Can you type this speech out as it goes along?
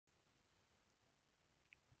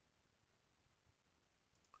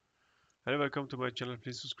Hello, welcome to my channel.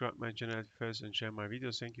 Please subscribe my channel at first and share my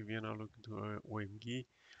videos. Thank you. We are now looking to OMG.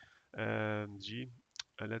 G.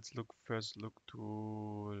 Let's look first.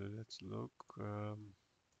 To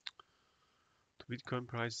Bitcoin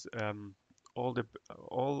price.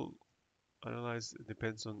 All analyze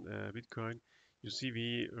depends on Bitcoin. You see,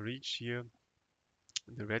 we reach here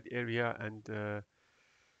the red area, and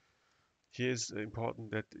here is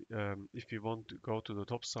important that if we want to go to the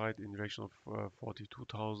top side in direction of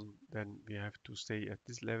 42,000, then we have to stay at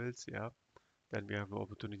these levels. Yeah. Then we have the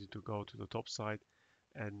opportunity to go to the top side.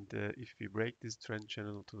 And if we break this trend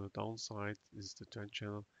channel to the downside, this is the trend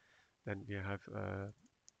channel, then we have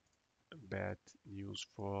bad news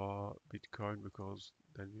for Bitcoin, because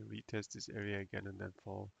then we retest this area again and then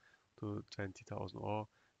fall to 20,000 or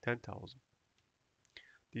 10,000.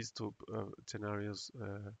 These two scenarios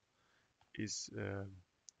is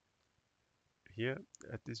here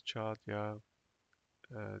at this chart. Yeah,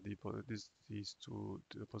 these two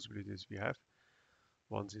possibilities we have.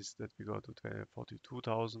 One is that we go to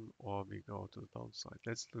 42,000 or we go to the downside.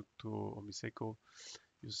 Let's look to OmiseGO.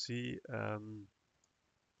 You see,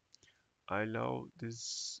 I allow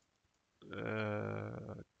this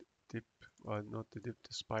dip, not the dip,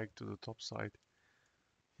 the spike to the top side.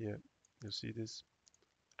 Here, you see this,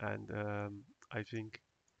 and I think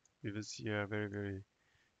we will see a very, very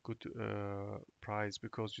good price,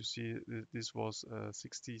 because you see this was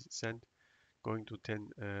 60 cent going to $10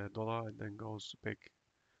 and then goes back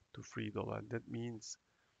to $3, and that means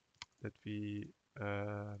that we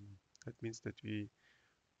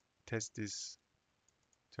test this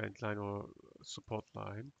trend line or support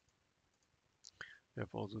line. We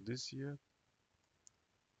have also this here,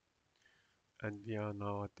 and we are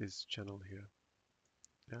now at this channel here.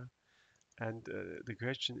 Yeah, and the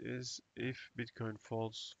question is, if Bitcoin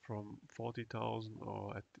falls from 40,000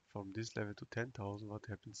 or from this level to 10,000, what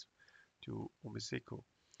happens to OmiseGO?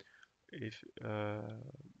 If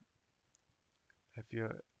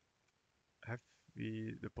have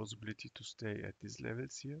we the possibility to stay at these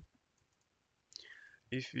levels here?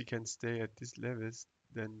 If we can stay at these levels,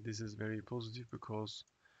 then this is very positive, because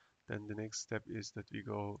then the next step is that we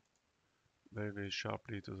go very, very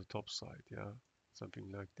sharply to the top side. Yeah,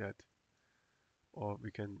 something like that. Or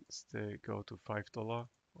we can go to $5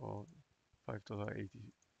 or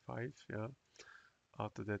 $5.85. Yeah.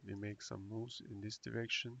 After that, we make some moves in this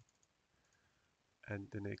direction, and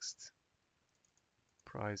the next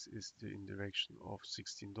price is in direction of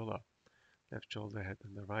 $16. Left shoulder head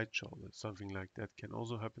and the right shoulder, something like that can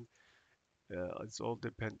also happen. It's all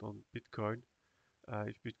depend on Bitcoin.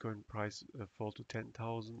 If Bitcoin price fall to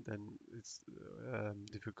 10,000, then it's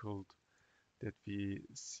difficult that we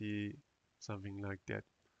see something like that.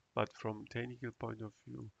 But from technical point of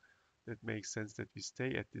view, that makes sense that we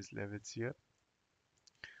stay at these levels here.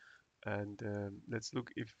 And let's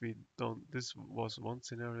look if we don't. This was one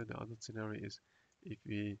scenario. The other scenario is if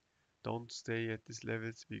we don't stay at these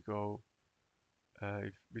levels, we go.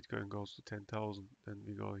 If Bitcoin goes to 10,000, then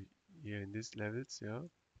we go here in these levels. Yeah,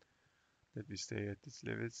 that we stay at these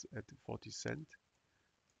levels at 40 cent,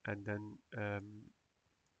 and then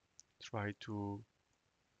try to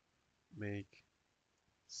make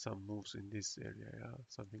some moves in this area. Yeah,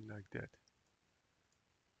 something like that.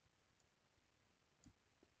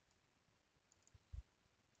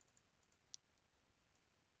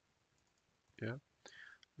 Yeah,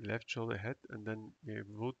 left shoulder head, and then we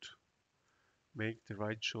would make the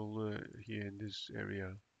right shoulder here in this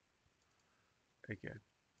area again.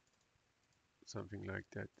 Something like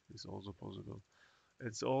that is also possible.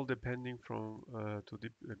 It's all depending from to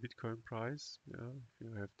the Bitcoin price. Yeah, if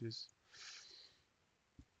you have this,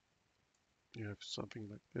 you have something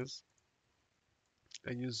like this,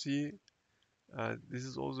 and you see this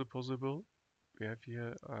is also possible. We have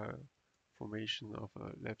here a formation of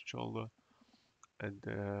a left shoulder, and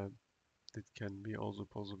it can be also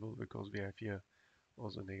possible because we have here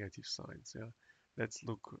also negative signs. Yeah, let's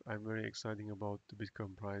look. I'm very excited about the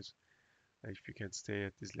Bitcoin price. If we can stay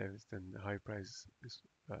at these levels, then the high price is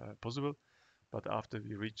possible. But after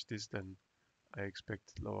we reach this, then I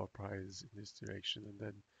expect lower prices in this direction, and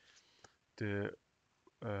then the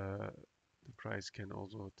price can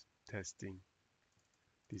also testing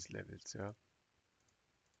these levels. Yeah,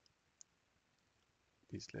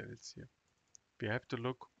 these levels here. We have to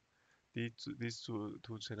look these two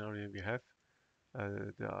scenarios we have.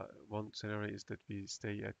 The one scenario is that we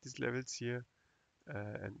stay at these levels here,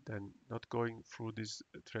 and then not going through this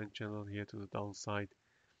trend channel here to the downside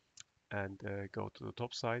and go to the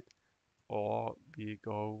top side, or we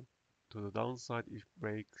go to the downside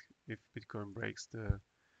if Bitcoin breaks the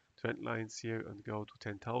trend lines here and go to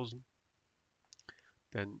 10,000.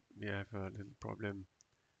 then we have a little problem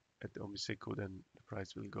at the OmiseGO. Then the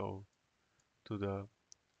price will go to the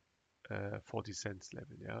 40 cents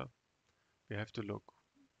level. Yeah, we have to look.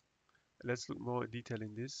 Let's look more in detail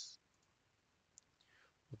in this.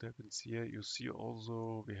 What happens here? You see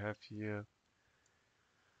also we have here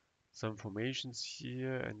some formations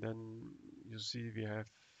here, and then you see we have,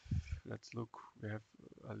 let's look, we have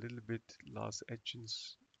a little bit last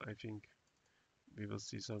actions. I think we will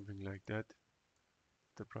see something like that.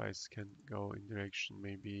 The price can go in direction,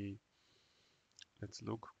 maybe, let's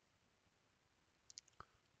look,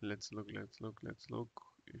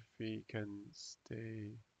 if we can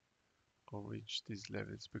stay or reach these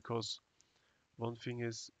levels, because one thing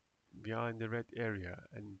is we are in the red area,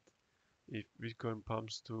 and if Bitcoin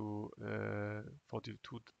pumps to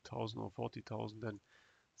 42,000 or 40,000, then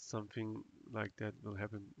something like that will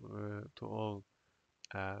happen to all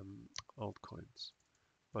altcoins.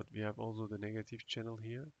 But we have also the negative channel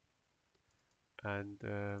here, and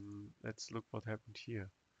let's look what happened here.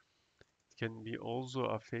 It can be also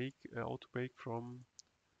a fake auto break from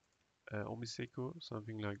OmiseGO,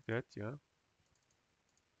 something like that, yeah.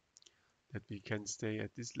 That we can stay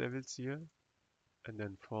at these levels here and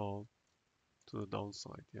then fall to the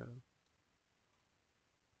downside, yeah.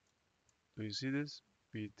 Do you see this?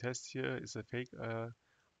 We test here is a fake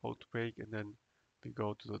auto break, and then we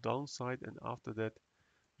go to the downside, and after that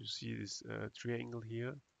you see this triangle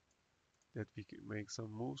here that we can make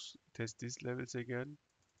some moves, test these levels again,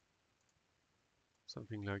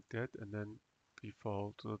 something like that, and then we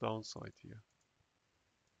fall to the downside here.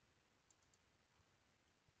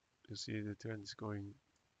 You see the trend is going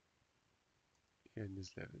here in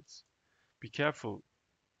these levels. Be careful.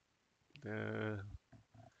 The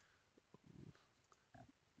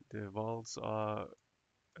walls are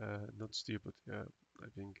not stupid. Yeah, I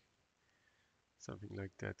think something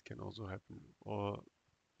like that can also happen. Or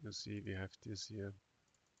you see we have this here.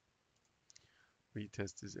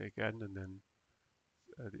 Retest this again, and then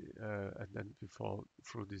we fall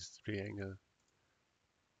through this triangle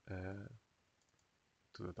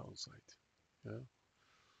to the downside. Yeah.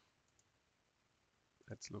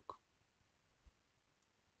 Let's look.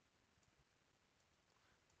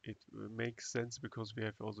 It makes sense because we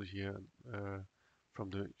have also here from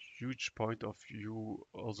the huge point of view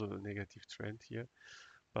also a negative trend here,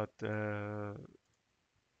 but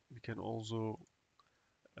we can also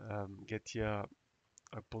get here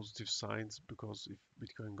a positive signs, because if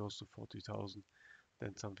Bitcoin goes to 40,000,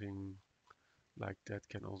 then something like that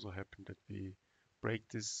can also happen, that we break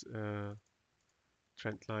this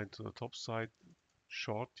trend line to the top side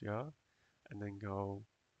short, yeah, and then go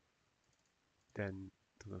then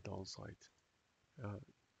to the downside.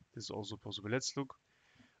 This is also possible. Let's look.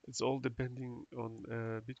 It's all depending on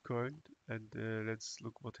Bitcoin, and let's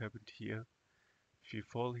look what happened here. If you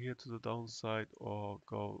fall here to the downside, or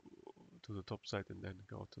go to the top side and then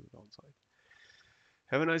go to the downside.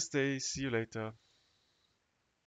 Have a nice day. See you later.